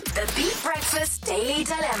The Beat Breakfast Daily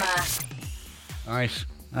Dilemma. All right,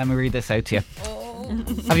 let me read this out to you.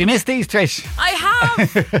 Have you missed these, Trish? I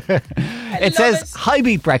have. It says, "Hi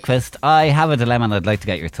Beat Breakfast, I have a dilemma and I'd like to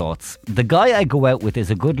get your thoughts. The guy I go out with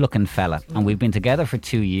is a good looking fella and we've been together for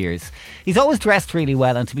 2 years. He's always dressed really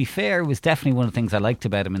well, and to be fair, it was definitely one of the things I liked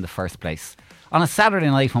about him in the first place. On a Saturday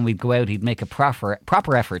night when we'd go out, he'd make a proper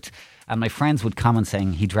effort, and my friends would comment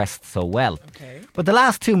saying he dressed so well. Okay. But the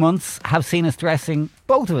last 2 months have seen us dressing,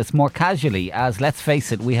 both of us, more casually, as, let's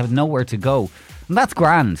face it, we have nowhere to go. And that's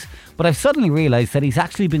grand. But I've suddenly realised that he's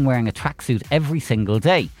actually been wearing a tracksuit every single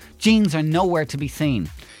day. Jeans are nowhere to be seen.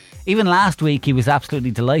 Even last week he was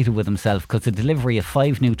absolutely delighted with himself because the delivery of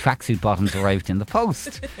 5 new tracksuit bottoms arrived in the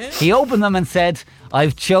post. He opened them and said,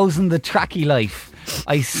 'I've chosen the tracky life.'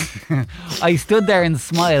 I stood there and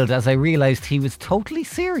smiled as I realised he was totally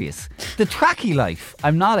serious. The tracky life.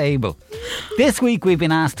 I'm not able. This week we've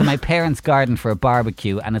been asked to my parents' garden for a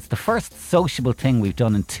barbecue, and it's the first sociable thing we've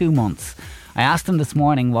done in 2 months. I asked him this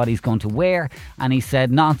morning what he's going to wear, and he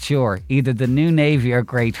said not sure, either the new navy or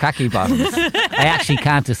grey tracky bottoms. I actually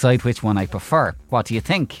can't decide which one I prefer. What do you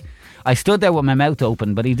think? I stood there with my mouth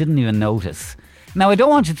open, but he didn't even notice. Now, I don't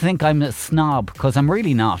want you to think I'm a snob, because I'm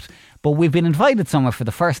really not. But we've been invited somewhere for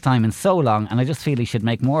the first time in so long, and I just feel he should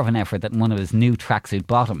make more of an effort than one of his new tracksuit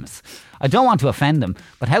bottoms. I don't want to offend him,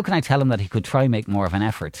 but how can I tell him that he could try make more of an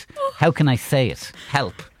effort? How can I say it?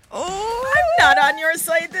 Help. Oh, I'm not on your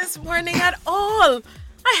side this morning at all.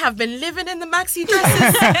 I have been living in the maxi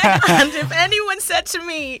dresses, and if anyone said to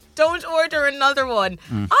me, don't order another one,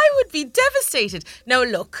 I would be devastated. Now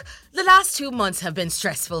look, the last 2 months have been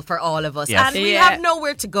stressful for all of us, Yes. and we have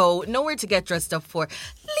nowhere to go, nowhere to get dressed up for.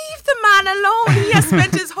 Leave the man alone. He has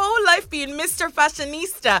spent his whole life being Mr.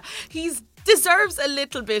 Fashionista. He's deserves a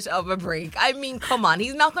little bit of a break. I mean, come on,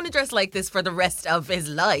 he's not going to dress like this for the rest of his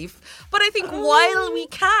life. But I think while we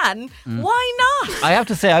can, why not? I have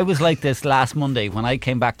to say, I was like this last Monday when I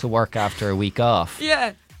came back to work after a week off.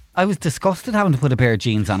 Yeah. I was disgusted having to put a pair of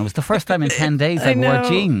jeans on. It was the first time in 10 days I wore know.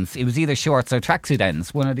 jeans. It was either shorts or tracksuit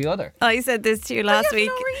ends, one or the other. I said this to you last week.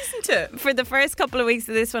 No reason to. For the first couple of weeks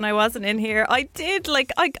of this, when I wasn't in here, I did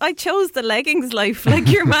I chose the leggings life like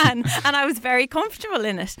your man, and I was very comfortable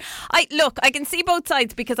in it. I can see both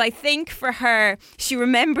sides, because I think for her, she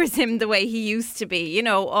remembers him the way he used to be, you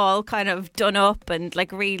know, all kind of done up and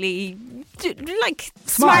like really like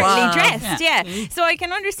smartly dressed. Yeah. So I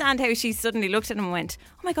can understand how she suddenly looked at him and went,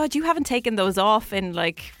 oh my God, you haven't taken those off in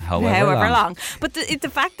like however long. But the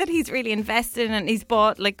fact that he's really invested and he's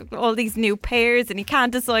bought like all these new pairs and he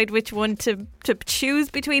can't decide which one to choose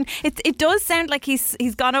between, it does sound like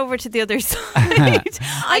he's gone over to the other side.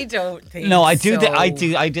 I don't think No, I so.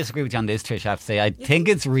 I disagree with you on this, Trish. I have to say, I think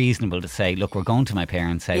it's reasonable to say, look, we're going to my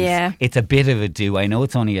parents' house. Yeah. It's a bit of a do. I know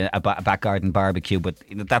it's only a back garden barbecue, but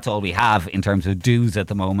that's all we have in terms of do's at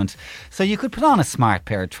the moment. So you could put on a smart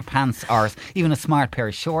pair of pants or even a smart pair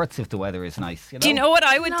of shorts if the weather is nice. You know? Do you know what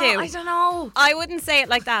I would do? I don't know. I wouldn't say it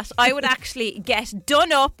like that. I would actually get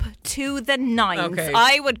done up to the nines. Okay.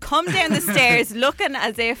 I would come down the stairs looking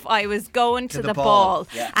as if I was going to the ball.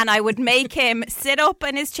 Yeah. And I would make him sit up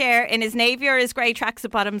in his chair in his navy or his grey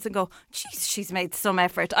tracksuit bottoms and go, geez, she's made some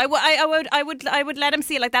effort. I would let him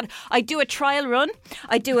see it like that. I do a trial run.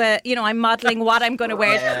 I do I'm modelling what I'm going to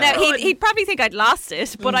wear. Now, he'd probably think I'd lost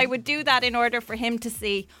it, but I would do that in order for him to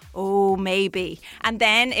see, oh, maybe. And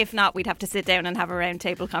then, if not, we'd have to sit down and have a round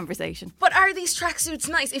table conversation. But are these tracksuits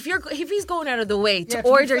nice? If he's going out of the way to Yeah, to be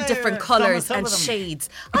order fair, different colours some and of them. shades,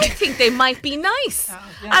 I think they might be nice.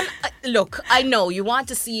 And look, I know you want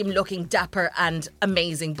to see him looking dapper and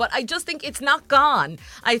amazing, but I just think it's not gone.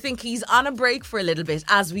 I think he's on a break for a little bit,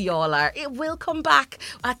 as we all are. It will come back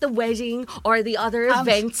at the wedding or the other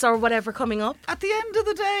events or whatever coming up. At the end of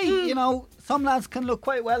the day, you know, some lads can look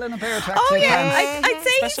quite well in a pair of tracksuit Oh, yeah. pants. I'd say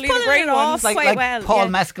Especially he's the pulling grey it off ones. quite Like well. Paul yeah.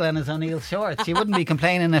 Mescal and his O'Neill shorts. You wouldn't be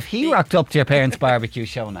complaining if he rocked up to your parents' barbecue,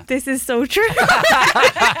 Shona. This is so true.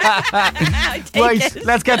 Right,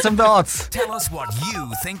 let's get some thoughts. Tell us what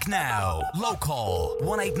you think now. Local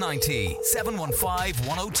 1890 715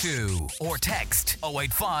 102 or text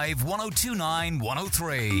 085 1029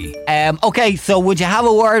 103. Okay, so would you have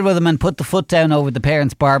a word with him and put the foot down over the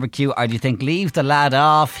parents' barbecue, or do you think leave the lad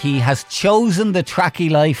off? He has chosen the tracky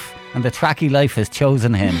life and the tracky life has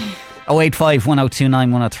chosen him. 085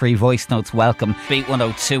 1029 103, voice notes welcome. Beat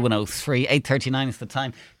 102 103, 8:39 is the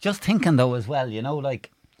time. Just thinking though as well, you know,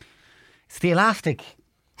 like, it's the elastic.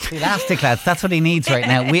 The elastic, lads, that's what he needs right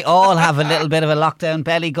now. We all have a little bit of a lockdown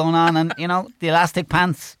belly going on, and you know, the elastic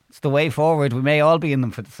pants, It's the way forward. We may all be in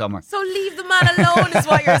them for the summer. So leave the man alone is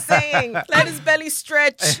what you're saying. Let his belly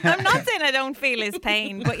stretch. I'm not saying I don't feel his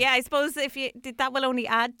pain, but yeah, I suppose that will only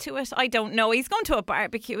add to it. I don't know. He's going to a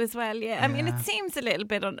barbecue as well. Yeah, I mean, it seems a little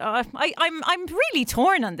bit. I'm really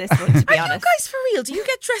torn on this one, to be Are honest. you guys for real? Do you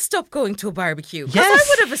get dressed up going to a barbecue? 'Cause Yes. I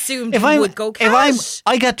would have assumed you would go cash.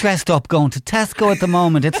 I get dressed up going to Tesco at the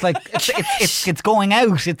moment. It's like it's going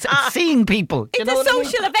out. It's seeing people. It's a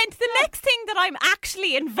social event. The next thing that I'm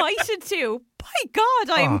actually invited to, by God,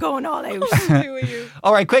 I'm going all out.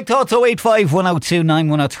 All right, quick thoughts. 085 102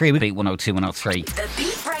 9103. We beat 102 103. The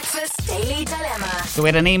Beat Breakfast Daily Dilemma. So we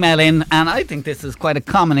had an email in, and I think this is quite a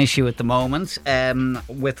common issue at the moment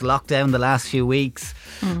with lockdown the last few weeks.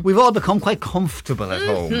 We've all become quite comfortable at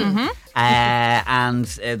home. And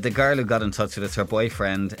the girl who got in touch with us, her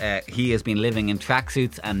boyfriend, he has been living in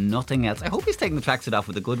tracksuits and nothing else. I hope he's taking the tracksuit off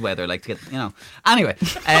with the good weather, like to get, Anyway,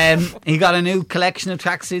 he got a new collection of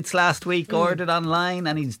tracksuits last week, ordered online,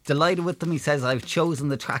 and he's delighted with them. He says, I've chosen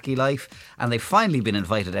the tracky life, and they've finally been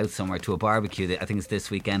invited out somewhere to a barbecue. I think it's this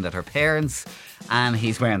weekend at her parents', and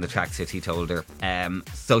he's wearing the tracksuit, he told her.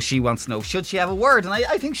 So she wants to know, should she have a word? And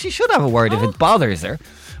I think she should have a word if it bothers her.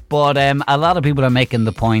 But a lot of people are making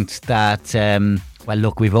the point that, well,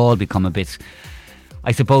 look, we've all become a bit,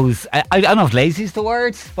 I suppose, I don't know if lazy is the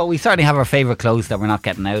word, but we certainly have our favourite clothes that we're not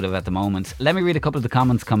getting out of at the moment. Let me read a couple of the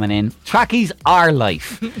comments coming in. Trackies are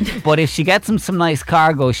life, but if she gets him some nice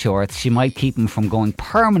cargo shorts, she might keep him from going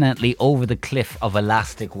permanently over the cliff of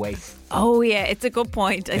elastic waist. Oh, yeah, it's a good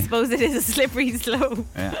point. I suppose it is a slippery slope.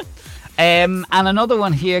 Yeah. And another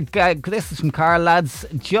one here, this is from Carl, lads.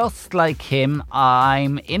 Just like him,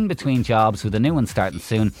 I'm in between jobs with a new one starting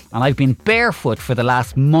soon, and I've been barefoot for the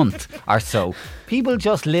last month or so. People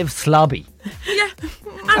just live slobby. Yeah,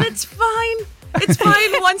 and it's fine. It's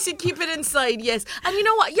fine once you keep it inside, yes. And you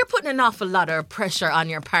know what? You're putting an awful lot of pressure on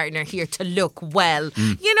your partner here to look well.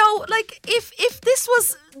 You know, like if this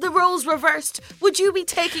was the roles reversed, would you be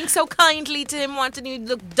taking so kindly to him wanting you to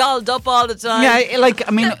look dolled up all the time? Yeah, like,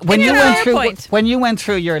 I mean, when you went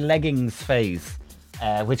through your leggings phase,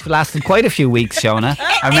 which lasted quite a few weeks, Shona.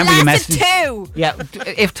 I remember you lasted messaging. 2. Yeah,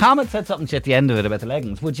 if Tom had said something to you at the end of it about the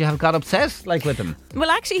leggings, would you have got upset, like, with him? Well,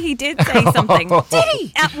 actually, he did say something. Did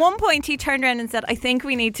he? At one point, he turned around and said, I think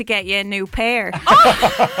we need to get you a new pair. And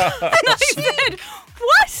I said,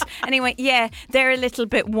 what? And he went, yeah, they're a little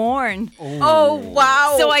bit worn. Oh,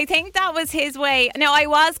 wow. So I think that was his way. Now, I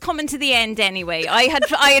was coming to the end anyway. I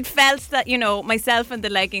had felt that, myself and the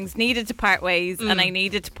leggings needed to part ways and I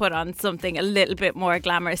needed to put on something a little bit more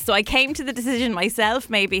glamorous. So I came to the decision myself.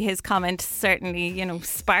 Maybe his comment certainly,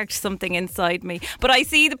 sparked something inside me. But I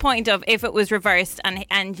see the point of if it was reversed and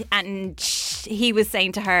he was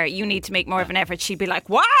saying to her, you need to make more of an effort, she'd be like,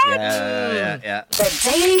 what? Yeah. The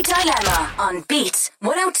Daily Dilemma on Beat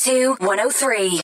 102 103.